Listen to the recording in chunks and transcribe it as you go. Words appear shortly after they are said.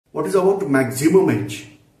What is about maximum age?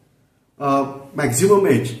 Maximum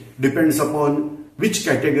age depends upon which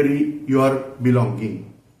category you are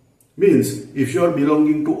belonging. Means if you are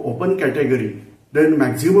belonging to open category, then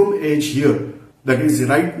maximum age here, that is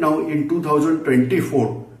right now in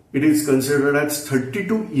 2024, it is considered as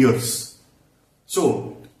 32 years.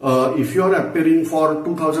 So if you are appearing for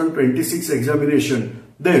 2026 examination,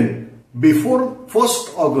 then before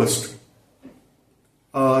 1st August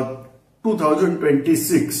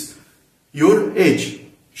 2026, your age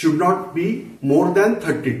should not be more than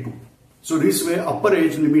 32. So this way upper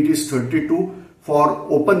age limit is 32 for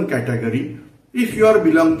open category. If you are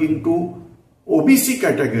belonging to OBC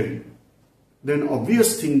category, then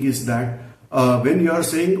obvious thing is that when you are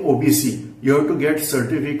saying OBC, you have to get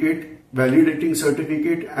certificate, validating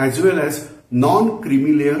certificate as well as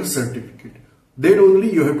non-creamy layer certificate. Then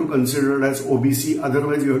only you have to consider it as OBC,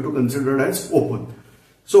 otherwise you have to consider it as open.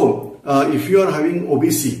 So if you are having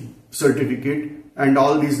OBC certificate and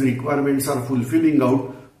all these requirements are fulfilling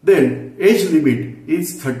out, then age limit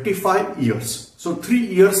is 35 years. So 3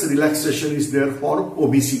 years relaxation is there for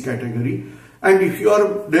OBC category. And if you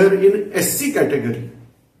are there in SC category,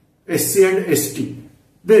 SC and ST,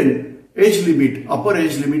 then age limit, upper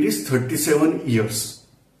age limit is 37 years.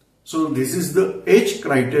 So this is the age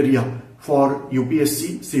criteria for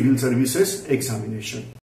UPSC Civil Services examination.